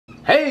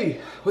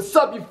Hey, what's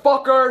up you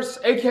fuckers,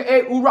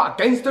 aka Oorah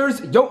gangsters,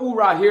 yo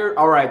Oorah here.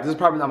 Alright, this is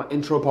probably not my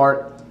intro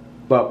part,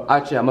 but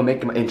actually I'm gonna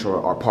make it my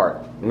intro our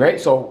part. Okay,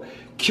 so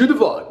cue the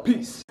vlog,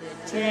 peace.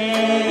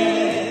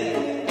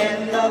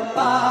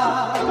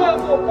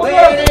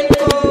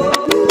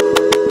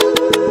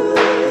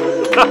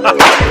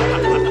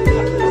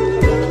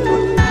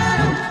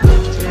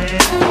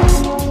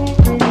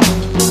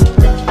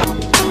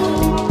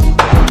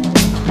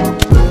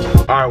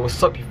 Alright,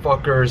 what's up you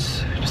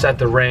fuckers? Just at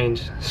the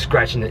range,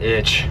 scratching the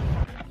itch.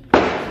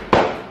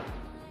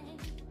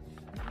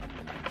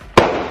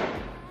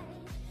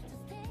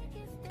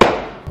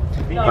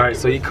 Alright,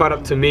 so he caught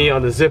up to me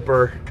on the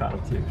zipper. Caught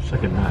up to you,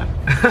 second that.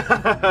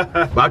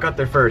 But I got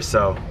there first,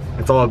 so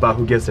it's all about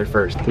who gets there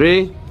first.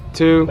 3,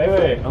 2.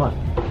 Wait, hold on.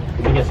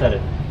 I think I said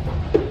it.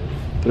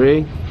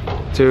 3,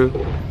 2,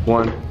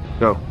 1,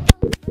 go.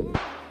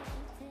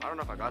 I don't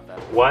know if I got that.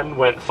 One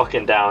went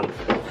fucking down.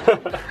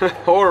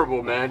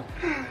 Horrible, man.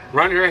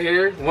 Run right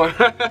here. One.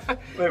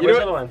 Wait, where's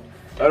the other one?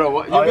 I don't know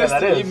what.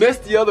 You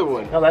missed the other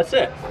one. No, that's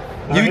it.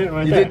 You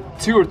did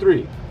 2 or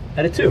 3?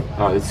 I did 2.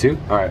 Oh, it's 2?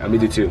 Alright, let me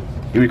do 2.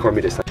 You record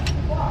me this time.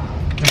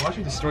 Watch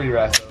me destroy your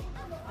ass though.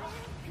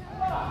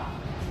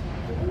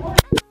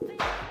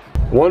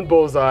 1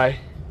 bullseye.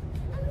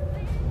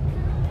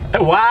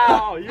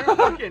 Wow, you're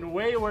fucking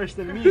way worse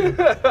than me.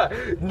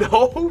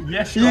 No?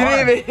 Yes, you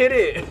didn't even hit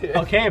it.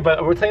 Okay,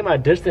 but we're talking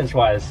about distance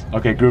wise.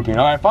 Okay, grouping.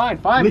 Alright, fine.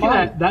 Look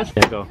at that.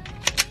 That's go.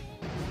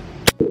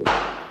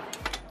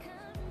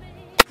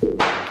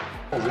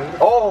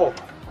 Oh!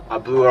 I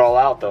blew it all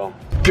out though.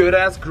 Good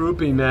ass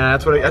grouping, man.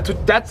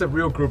 That's a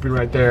real grouping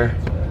right there.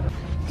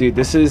 Dude,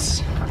 this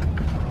is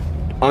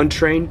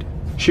untrained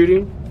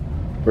shooting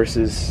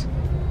versus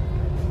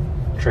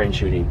trained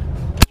shooting.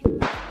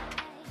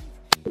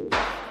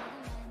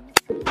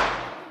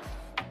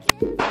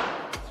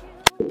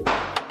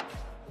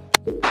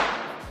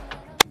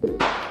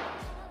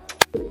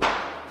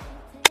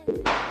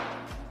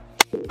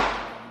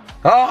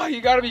 Oh, you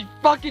gotta be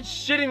fucking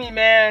shitting me,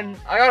 man.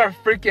 I got a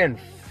freaking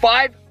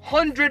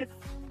 500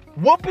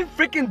 whooping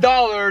freaking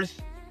dollars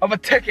of a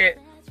ticket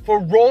for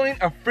rolling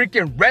a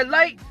freaking red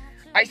light.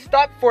 I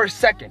stopped for a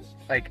second,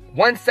 like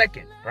 1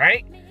 second,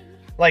 right?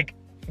 Like,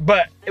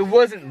 but it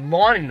wasn't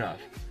long enough.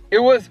 It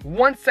was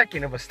 1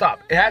 second of a stop.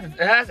 It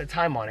has a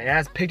time on it. It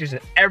has pictures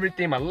and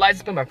everything. My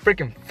license plate, my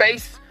freaking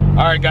face. All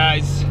right,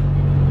 guys,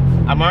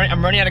 I'm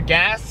running out of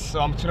gas, so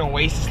I'm just gonna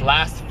waste this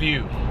last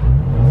few.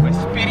 By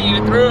speeding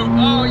it through.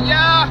 Oh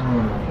yeah!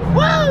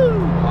 Woo!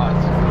 Oh,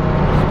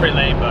 it's pretty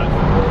lame, but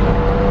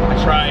I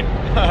tried.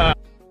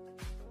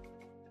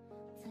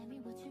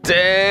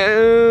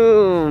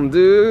 Damn,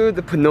 dude,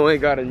 the Pinoy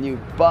got a new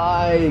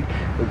bike.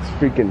 It's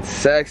freaking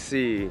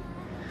sexy.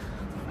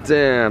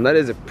 Damn, that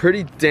is a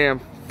pretty damn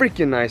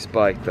freaking nice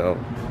bike though.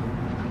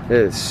 It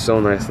is so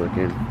nice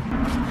looking.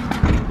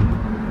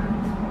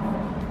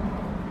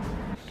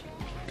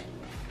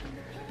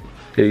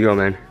 Here you go,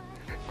 man.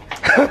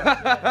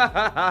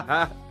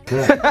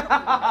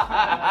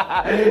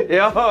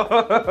 Yo.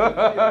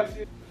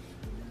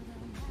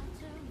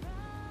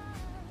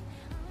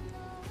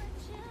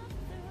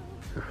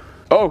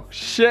 Oh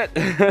shit.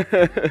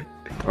 Alright,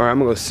 I'm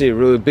gonna go see a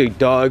really big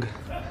dog.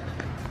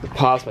 The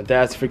pops, my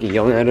dad's freaking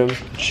yelling at him.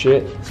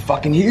 Shit, it's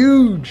fucking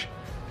huge.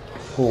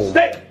 Oh.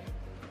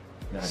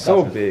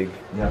 So big.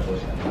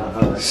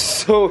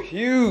 So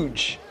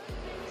huge.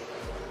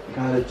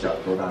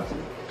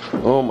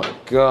 Oh my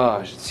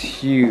gosh, it's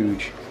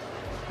huge.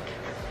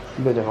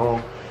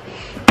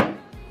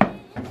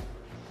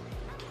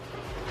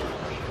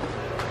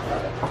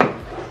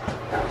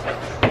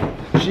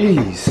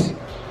 Jeez.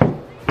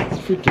 It's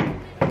freaking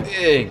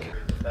big.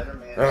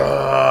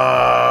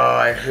 Oh,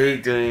 I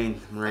hate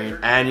doing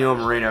annual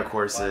marina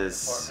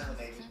courses.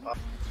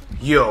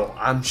 Yo,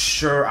 I'm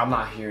sure I'm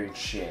not hearing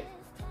shit.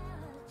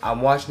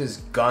 I'm watching this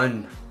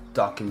gun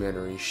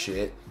documentary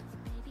shit.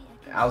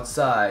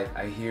 Outside,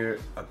 I hear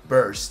a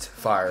burst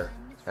fire.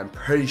 I'm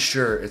pretty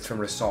sure it's from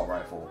an assault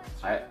rifle.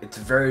 It's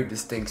a very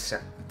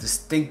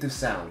distinctive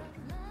sound.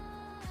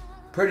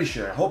 Pretty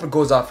sure. I hope it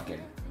goes off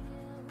again.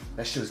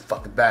 That shit was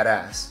fucking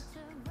badass.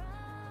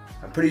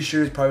 I'm pretty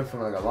sure it's probably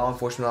from like a law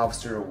enforcement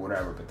officer or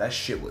whatever, but that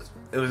shit was,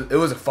 it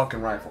was a fucking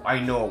rifle. I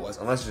know it was,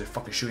 unless there's a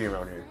fucking shooting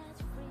around here.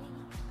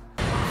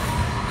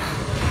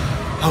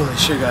 Holy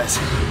shit, guys.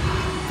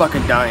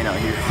 Fucking dying out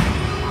here.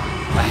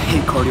 I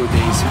hate cardio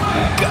days.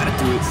 I gotta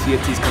do it.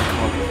 CFT's gonna come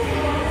up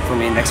for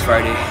me next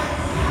Friday.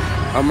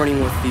 I'm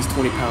running with these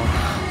 20-pound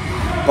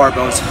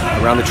barbells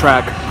around the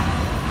track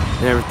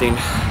and everything.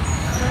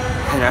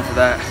 And after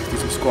that, do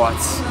some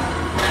squats.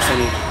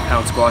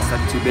 70-pound squats, not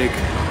too big.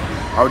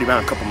 I already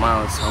ran a couple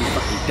miles, so I'm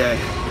fucking dead.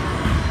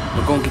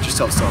 But go and get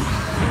yourself some.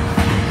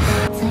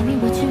 Tell me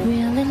what you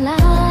really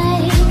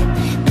like.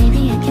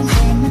 Maybe I can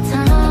spend the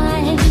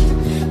time.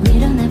 We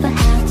don't ever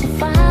have to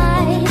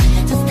fight.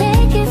 Just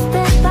take it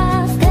step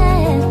by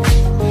step.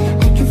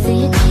 I can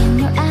see it in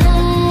your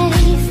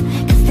eyes,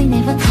 'cause they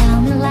never tell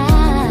me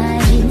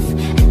lies.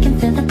 I can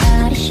feel the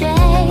body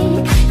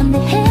shake and the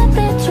hair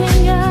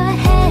between your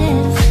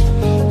hands.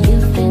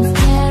 You've been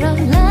scared of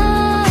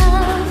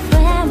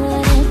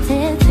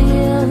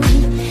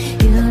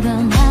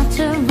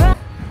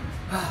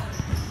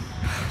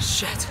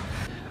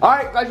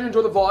glad you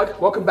enjoyed the vlog.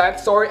 Welcome back.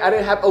 Sorry I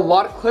didn't have a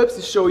lot of clips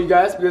to show you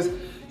guys because,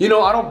 you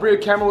know, I don't bring a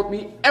camera with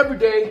me every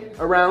day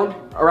around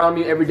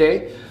me every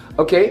day,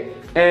 okay?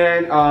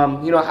 And,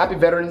 you know, happy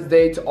Veterans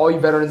Day to all you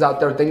veterans out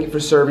there. Thank you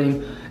for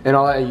serving and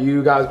all that.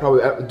 You guys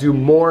probably do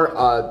more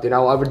than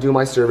I'll ever do in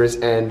my service,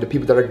 and the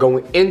people that are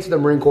going into the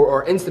Marine Corps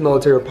or into the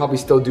military will probably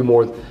still do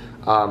more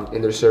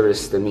in their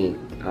service than me,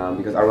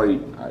 because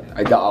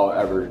I doubt I'll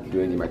ever do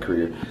anything in my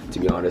career, to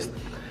be honest.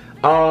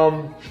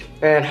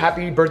 And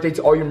happy birthday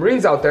to all you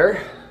Marines out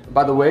there,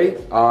 by the way.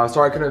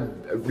 Sorry I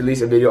couldn't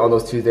release a video on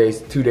those 2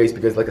 days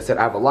because, like I said,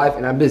 I have a life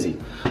and I'm busy.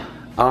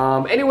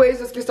 Anyways,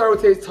 let's get started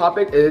with today's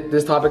topic.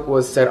 This topic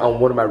was said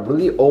on one of my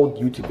really old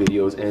YouTube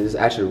videos, and it is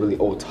actually a really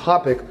old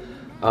topic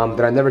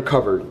that I never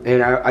covered.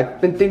 And I've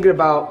been thinking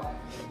about,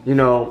 you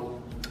know,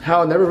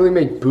 how I never really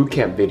made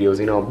bootcamp videos,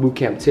 you know,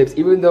 bootcamp tips,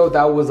 even though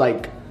that was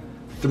like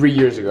 3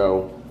 years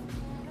ago.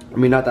 I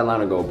mean, not that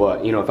long ago,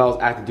 but, you know, if I was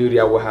active duty,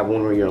 I would have 1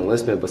 more year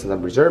enlistment, but since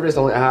I'm reservist,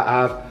 I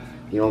have,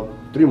 you know,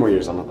 3 more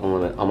years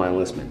on my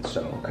enlistment,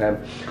 so, okay.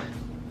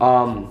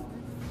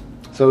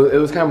 So it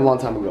was kind of a long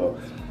time ago.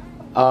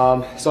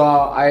 So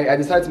I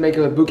decided to make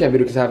a bootcamp video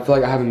because I feel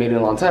like I haven't made it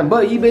in a long time,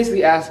 but he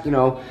basically asked, you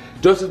know,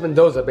 Joseph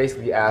Mendoza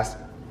basically asked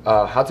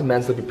how to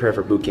mentally prepare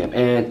for bootcamp,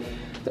 and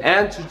the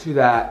answer to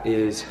that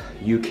is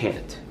you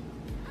can't.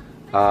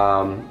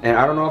 And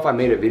I don't know if I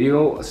made a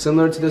video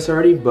similar to this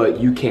already, but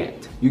you can't.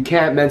 You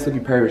can't mentally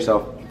prepare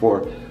yourself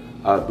for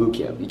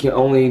bootcamp. You can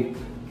only,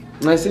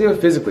 let's say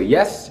physically,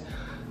 yes,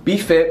 be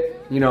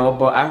fit, you know,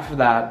 but after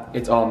that,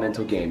 it's all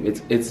mental game.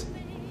 It's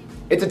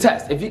a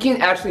test. If you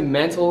can actually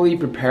mentally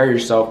prepare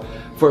yourself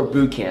for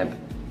bootcamp,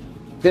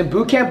 then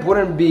bootcamp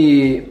wouldn't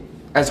be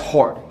as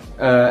hard.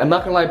 I'm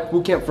not gonna lie,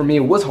 bootcamp for me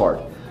was hard,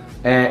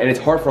 and it's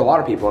hard for a lot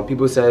of people. And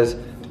people say,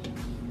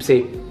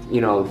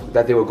 you know,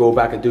 that they will go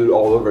back and do it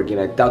all over again.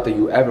 I doubt that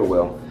you ever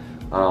will.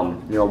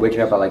 You know, waking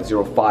up at like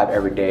 05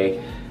 every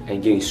day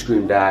and getting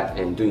screamed at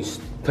and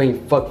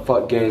playing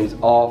fuck games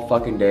all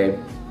fucking day.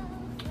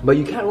 But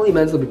you can't really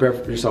mentally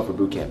prepare yourself for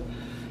bootcamp.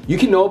 You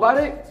can know about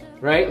it,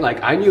 right?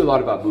 Like, I knew a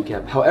lot about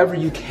bootcamp. However,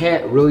 you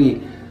can't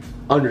really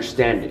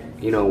understand it,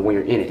 you know, when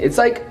you're in it. It's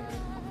like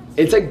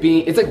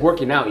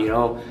working out, you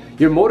know.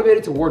 You're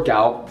motivated to work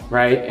out,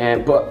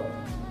 right? But,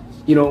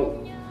 you know,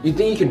 you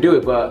think you can do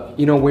it, but,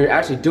 you know, when you're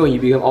actually doing it,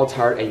 you become all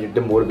tired and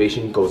the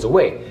motivation goes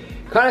away.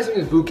 Kind of same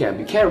as bootcamp.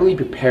 You can't really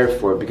prepare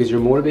for it because your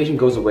motivation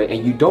goes away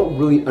and you don't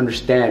really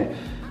understand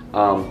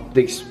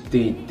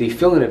the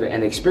feeling of it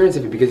and the experience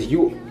of it because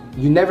you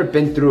never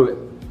been through it.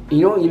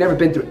 You know, you never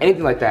been through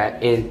anything like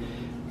that in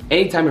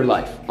any time in your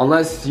life,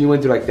 unless you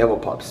went through like Devil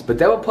Pups. But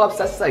Devil Pups,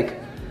 that's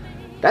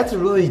a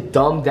really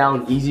dumbed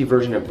down, easy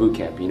version of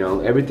bootcamp. You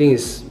know, everything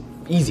is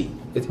easy.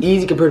 It's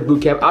easy compared to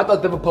bootcamp. I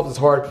thought Devil Pups was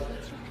hard,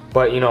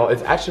 but you know,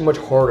 it's actually much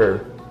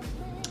harder.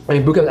 I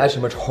mean, bootcamp is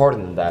actually much harder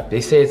than that.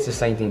 They say it's the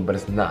same thing, but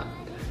it's not.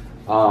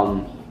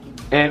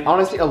 And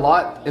honestly, a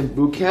lot in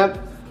bootcamp,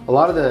 a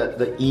lot of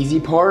the easy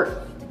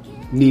part,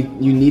 you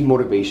need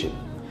motivation.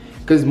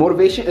 Because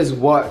motivation is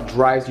what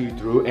drives you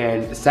through,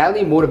 and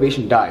sadly,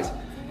 motivation dies.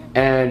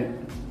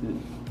 And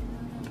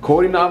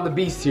quoting on the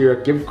beast here,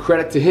 give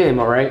credit to him,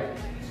 all right?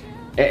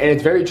 And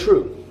it's very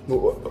true,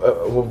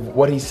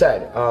 what he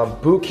said.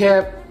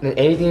 Bootcamp and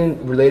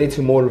anything related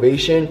to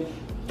motivation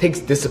takes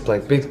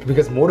discipline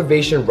because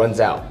motivation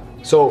runs out.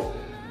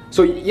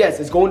 So yes,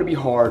 it's going to be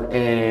hard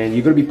and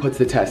you're going to be put to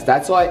the test.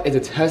 That's why it's a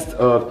test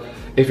of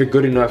if you're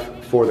good enough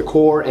for the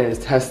Corps, and it's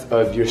a test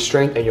of your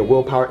strength and your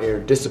willpower and your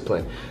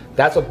discipline.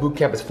 That's what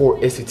bootcamp is for,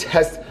 is to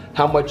test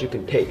how much you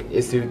can take,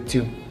 is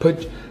to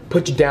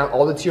put you down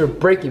all the way to your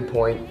breaking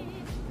point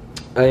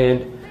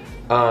and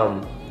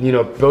you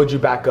know, build you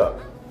back up.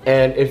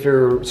 And if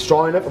you're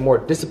strong enough and more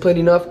disciplined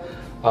enough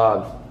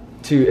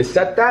to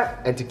accept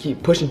that and to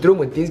keep pushing through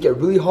when things get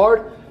really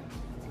hard,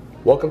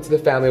 welcome to the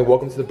family,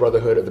 welcome to the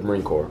brotherhood of the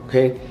Marine Corps,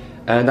 okay?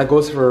 And that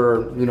goes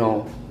for, you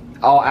know,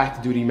 all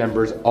active duty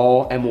members,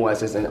 all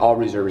MOSs, and all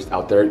reservists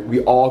out there.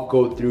 We all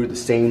go through the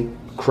same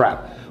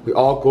crap. We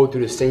all go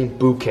through the same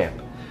boot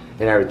camp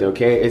and everything,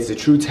 okay? It's a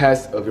true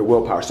test of your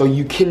willpower. So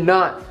you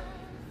cannot,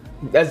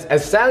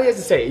 as sadly as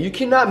to say, you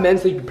cannot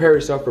mentally prepare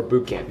yourself for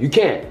boot camp. You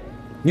can't.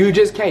 You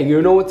just can't. You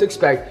don't know what to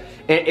expect.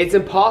 And it's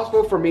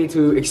impossible for me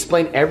to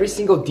explain every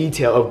single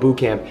detail of boot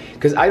camp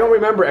because I don't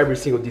remember every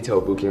single detail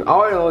of boot camp.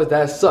 All I know is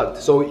that it sucked.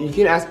 So you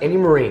can ask any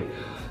Marine,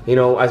 you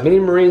know, as many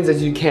Marines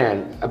as you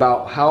can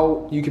about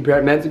how you can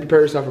mentally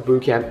prepare yourself for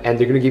boot camp, and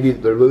they're gonna give you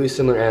the really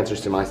similar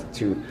answers to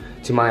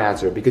my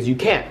answer, because you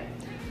can't.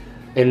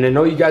 And I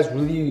know you guys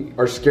really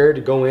are scared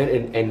to go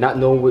in and not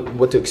know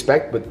what to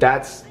expect, but it's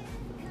kind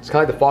of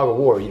like the fog of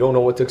war. You don't know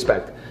what to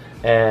expect,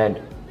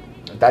 and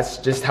that's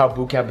just how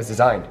boot camp is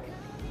designed.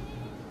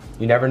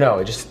 You never know.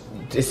 It's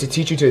to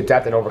teach you to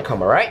adapt and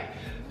overcome, all right?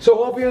 So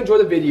hope you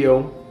enjoyed the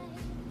video,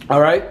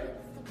 all right?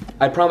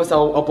 I promise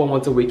I'll upload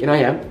once a week, and I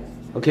am,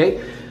 okay?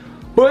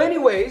 But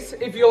anyways,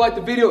 if you like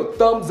the video,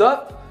 thumbs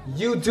up.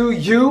 You do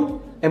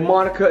you. And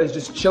Monica is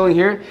just chilling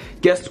here.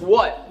 Guess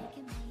what?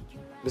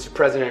 Mr.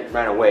 President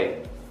ran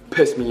away.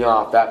 Pissed me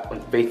off, that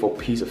unfaithful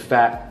piece of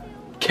fat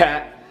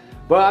cat.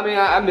 But I mean,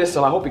 I miss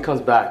him. I hope he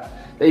comes back.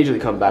 They usually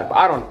come back, but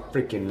I don't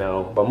freaking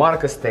know. But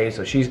Monica stays,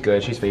 so she's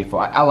good. She's faithful.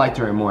 I liked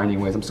her more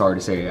anyways. I'm sorry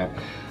to say that.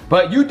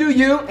 But you do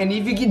you, and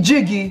if you get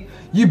jiggy,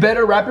 you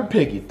better rap your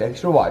piggy.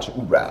 Thanks for watching.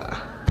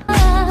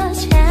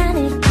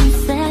 Oorah.